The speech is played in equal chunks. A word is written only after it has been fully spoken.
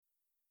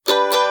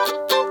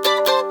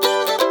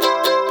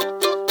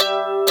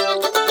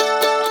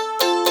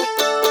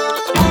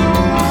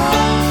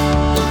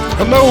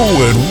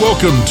Hello and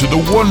welcome to the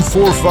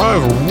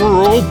 145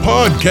 Rural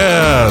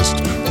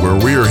Podcast, where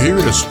we are here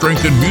to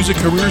strengthen music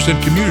careers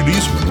and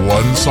communities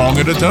one song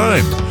at a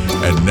time.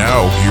 And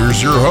now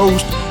here's your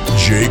host,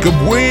 Jacob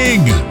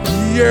Wing.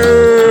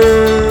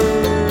 Yay!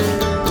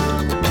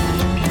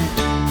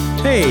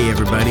 Hey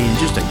everybody, and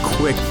just a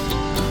quick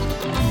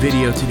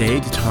video today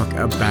to talk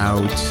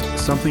about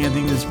something I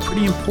think is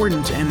pretty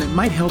important and it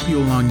might help you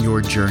along your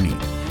journey.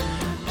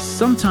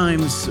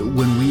 Sometimes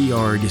when we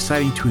are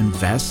deciding to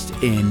invest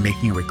in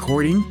making a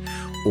recording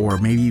or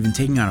maybe even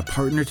taking on a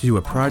partner to do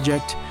a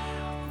project,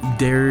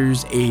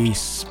 there's a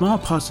small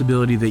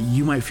possibility that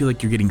you might feel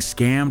like you're getting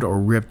scammed or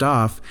ripped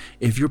off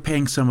if you're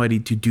paying somebody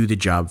to do the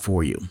job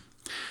for you.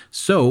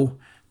 So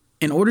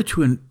in order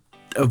to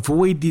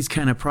avoid these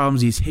kind of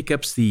problems, these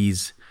hiccups,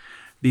 these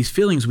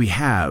feelings we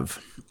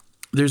have,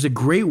 there's a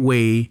great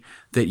way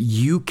that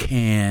you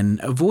can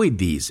avoid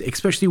these,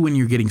 especially when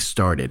you're getting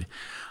started.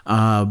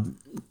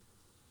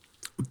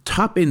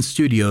 Top-end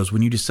studios,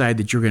 when you decide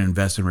that you're going to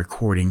invest in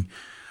recording,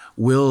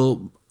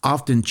 will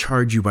often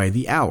charge you by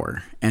the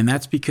hour. And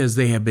that's because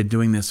they have been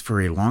doing this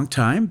for a long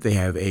time. They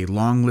have a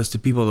long list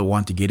of people that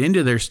want to get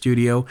into their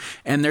studio,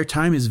 and their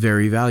time is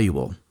very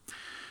valuable.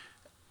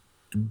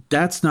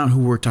 That's not who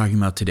we're talking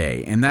about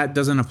today, and that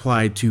doesn't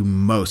apply to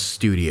most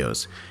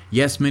studios.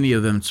 Yes, many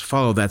of them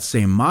follow that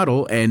same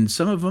model, and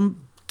some of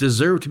them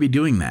deserve to be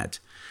doing that.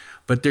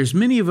 But there's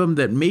many of them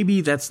that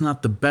maybe that's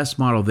not the best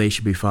model they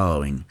should be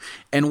following.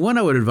 And one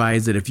I would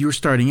advise that if you're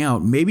starting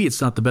out, maybe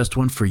it's not the best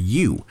one for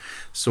you.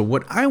 So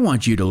what I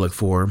want you to look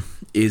for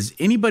is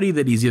anybody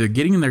that is either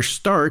getting their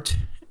start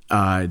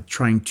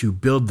trying to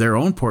build their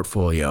own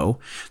portfolio.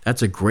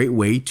 That's a great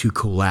way to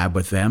collab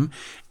with them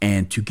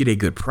and to get a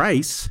good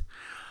price.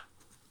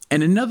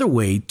 And another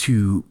way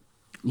to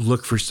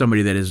look for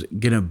somebody that is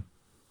going to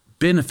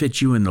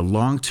benefit you in the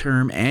long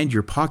term and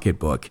your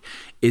pocketbook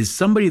is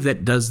somebody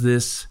that does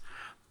this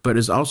but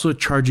is also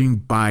charging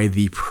by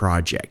the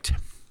project.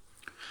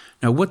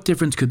 Now, what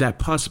difference could that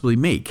possibly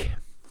make?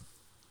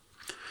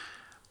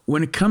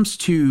 When it comes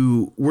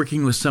to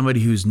working with somebody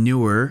who's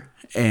newer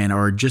and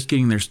are just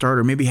getting their start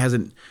or maybe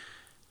hasn't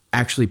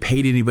actually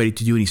paid anybody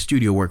to do any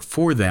studio work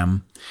for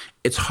them,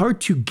 it's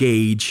hard to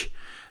gauge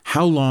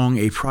how long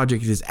a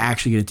project is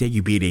actually going to take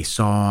you, be it a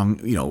song,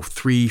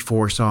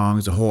 3-4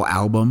 songs, a whole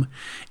album.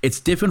 It's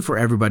different for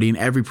everybody and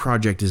every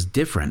project is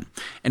different.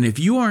 And if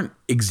you aren't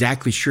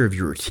exactly sure of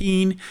your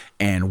routine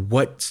and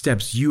what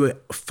steps you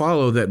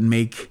follow that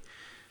make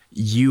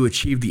you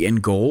achieve the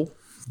end goal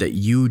that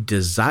you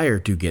desire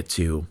to get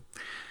to,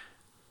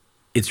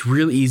 it's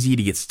real easy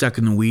to get stuck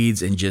in the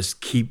weeds and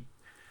just keep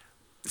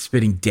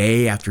spending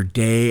day after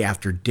day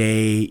after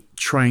day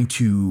trying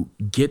to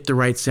get the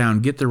right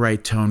sound, get the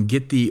right tone,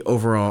 get the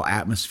overall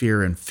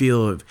atmosphere and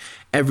feel of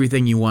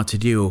everything you want to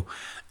do.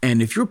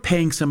 And if you're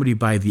paying somebody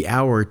by the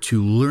hour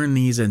to learn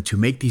these and to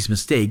make these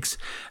mistakes,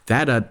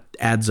 that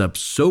adds up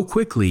so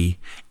quickly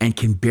and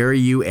can bury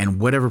you in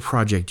whatever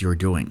project you're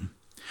doing.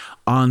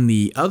 On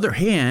the other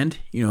hand,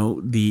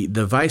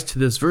 the vice to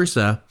this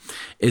versa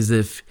is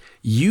if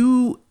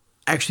you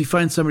actually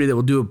find somebody that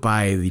will do it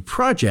by the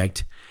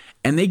project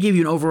and they give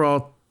you an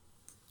overall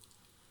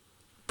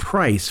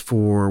price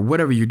for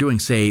whatever you're doing.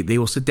 Say they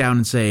will sit down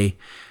and say,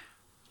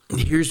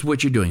 here's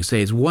what you're doing.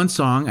 Say it's one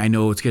song. I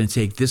know it's going to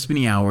take this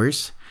many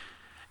hours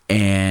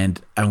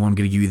and I'm going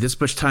to give you this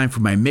much time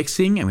for my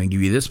mixing. I'm going to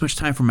give you this much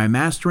time for my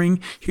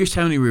mastering. Here's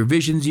how many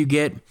revisions you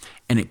get.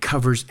 And it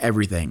covers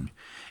everything.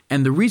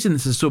 And the reason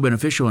this is so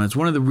beneficial, and it's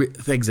one of the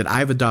things that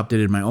I've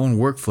adopted in my own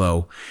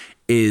workflow,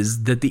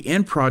 is that the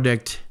end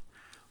product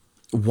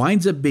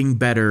winds up being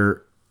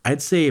better,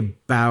 I'd say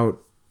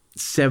about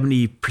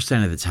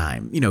 70% of the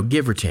time,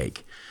 give or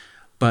take.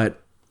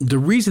 But the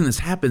reason this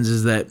happens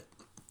is that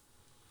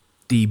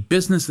the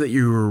business that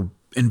you're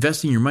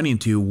investing your money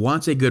into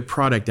wants a good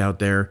product out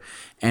there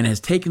and has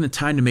taken the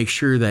time to make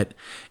sure that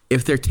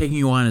if they're taking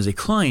you on as a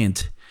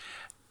client,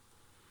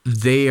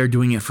 they are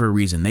doing it for a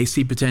reason. They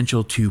see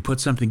potential to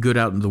put something good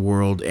out in the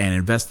world and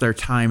invest their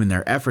time and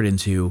their effort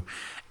into,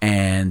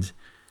 and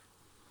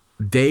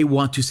they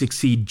want to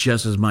succeed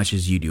just as much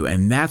as you do.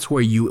 And that's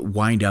where you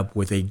wind up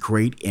with a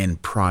great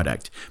end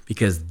product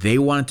because they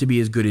want it to be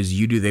as good as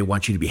you do. They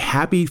want you to be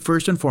happy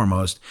first and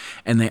foremost.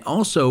 And they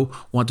also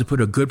want to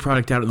put a good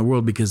product out in the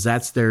world because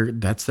that's their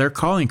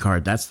calling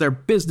card. That's their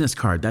business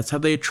card. That's how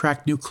they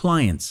attract new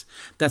clients.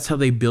 That's how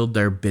they build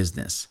their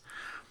business.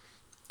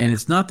 And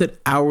it's not that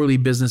hourly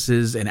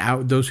businesses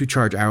and those who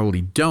charge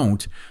hourly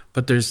don't,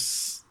 but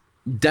there's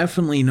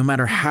definitely, no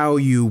matter how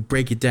you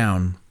break it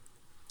down,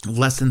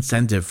 less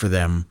incentive for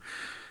them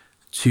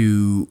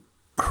to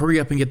hurry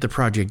up and get the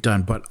project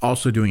done, but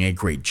also doing a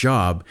great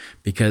job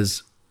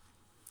because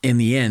in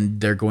the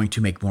end, they're going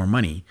to make more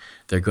money.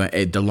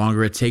 The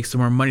longer it takes, the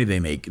more money they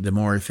make. The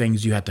more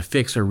things you have to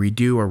fix or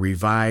redo or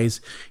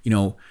revise,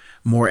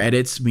 more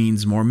edits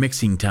means more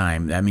mixing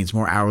time. That means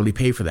more hourly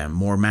pay for them.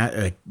 More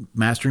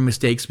mastering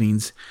mistakes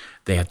means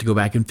they have to go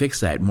back and fix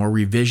that. More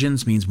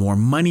revisions means more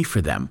money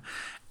for them.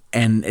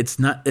 And it's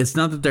not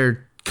that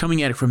they're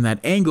coming at it from that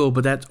angle,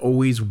 but that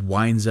always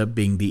winds up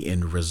being the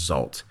end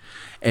result.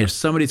 And if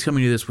somebody's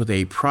coming to this with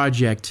a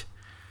project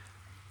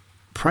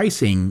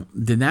pricing,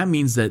 then that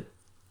means that,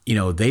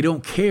 they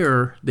don't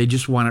care. They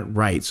just want it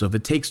right. So if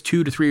it takes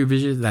 2 to 3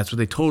 revisions, that's what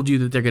they told you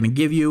that they're going to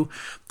give you,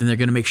 then they're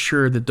going to make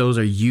sure that those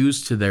are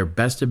used to their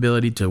best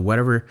ability, to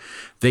whatever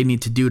they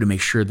need to do to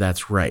make sure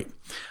that's right.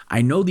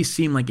 I know these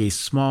seem like a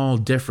small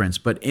difference,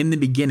 but in the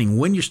beginning,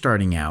 when you're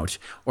starting out,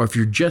 or if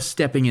you're just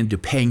stepping into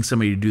paying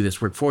somebody to do this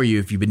work for you,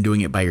 if you've been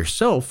doing it by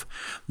yourself,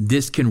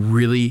 this can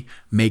really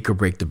make or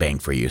break the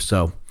bank for you.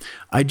 So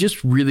I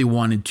just really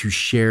wanted to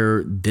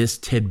share this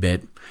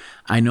tidbit.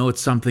 I know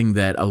it's something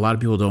that a lot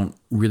of people don't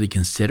really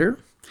consider,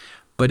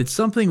 but it's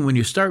something when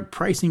you start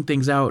pricing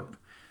things out,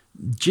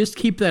 just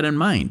keep that in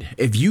mind.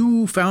 If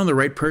you found the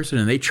right person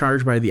and they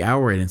charge by the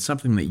hour and it's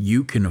something that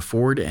you can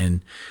afford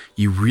and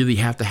you really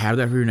have to have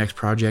that for your next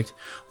project,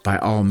 by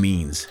all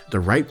means, the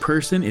right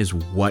person is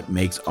what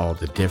makes all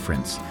the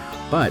difference.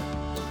 But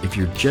if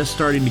you're just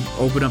starting to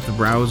open up the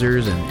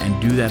browsers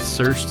and do that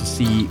search to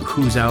see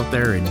who's out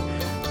there and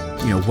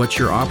what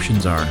your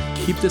options are,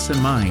 keep this in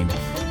mind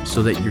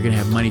so that you're going to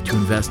have money to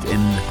invest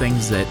in the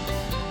things that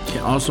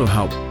can also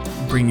help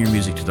bring your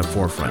music to the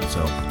forefront.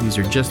 So these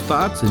are just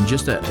thoughts and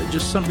just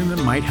something that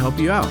might help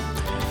you out.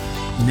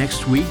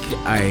 Next week,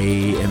 I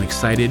am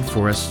excited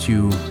for us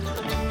to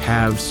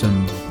have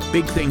some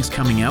big things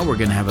coming out. We're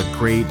going to have a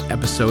great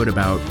episode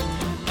about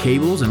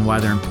cables and why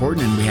they're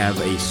important, and we have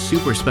a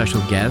super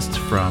special guest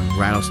from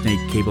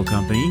Rattlesnake Cable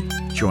Company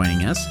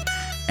joining us.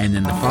 And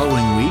then the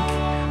following week,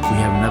 we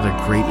have another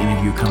great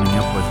interview coming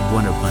up with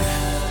one of my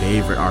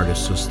favorite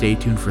artists, so stay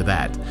tuned for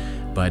that.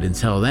 But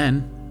until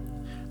then,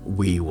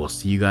 we will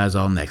see you guys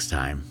all next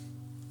time.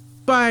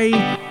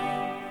 Bye!